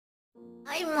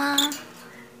ஹாய்மா,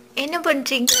 என்ன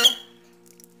பண்ணுறீங்க?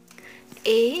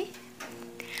 ஏய்,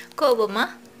 கோபமா?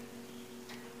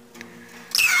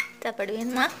 சாப்பாடு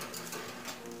வேணுமா?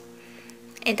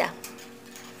 ஏதா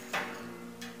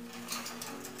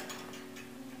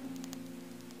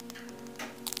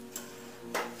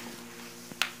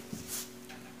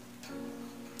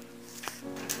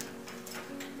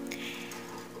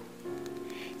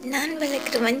நான்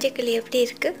வளர்க்குற மஞ்சக்கிளி எப்படி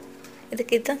இருக்கு?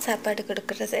 இதுக்கு இதுதான் சாப்பாடு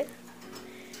கொடுக்குறது.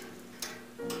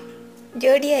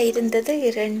 ஜோடியாக இருந்தது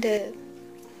 2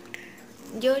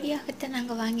 ஜோடியாகத்தான்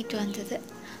நாங்கள் வாங்கிட்டு வந்தது.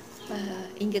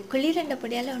 இங்கே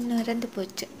குளிரண்டபடியால் ஒன்று இறந்து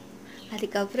போச்சு.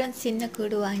 அதுக்கப்புறம் சின்ன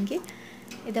கூடு வாங்கி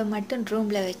இதை மட்டும்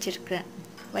ரூமில் வச்சுருக்குறேன்.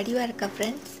 வடிவாக இருக்கா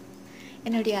ஃப்ரெண்ட்ஸ்?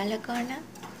 என்னுடைய அழகான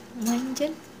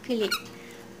மஞ்சள் கிளி,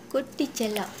 குட்டி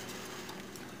செல்லம்.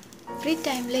 ஃப்ரீ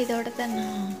டைமில் இதோட தான்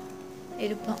நான்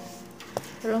இருப்போம்.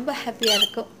 ரொம்ப ஹாப்பியாக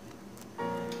இருக்கும்.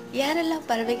 யாரெல்லாம்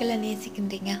பறவைகளை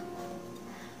நேசிக்கின்றீங்க?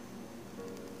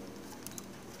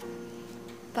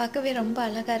 பார்க்கவே ரொம்ப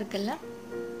அழகாக இருக்குல்ல?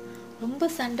 ரொம்ப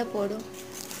சண்டை போடும்.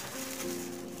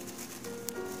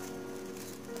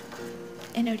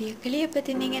 என்னுடைய கிளியை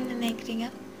பற்றி நீங்கள் என்ன நினைக்கிறீங்க?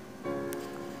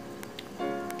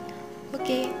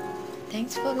 ஓகே,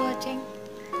 தேங்க்ஸ் ஃபார் வாட்சிங்.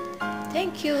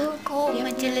 தேங்க்யூ.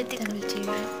 கோபமா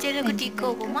செல்லக்குட்டி?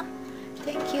 கோபமா?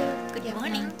 Thank you. Good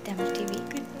morning Tamil TV.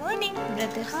 Good morning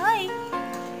brother. Hi.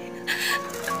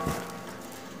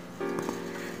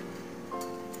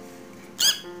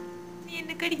 நீ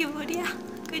என்ன கடிக்க போறியா?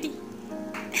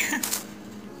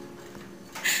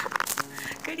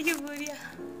 கடிக்க போறியா?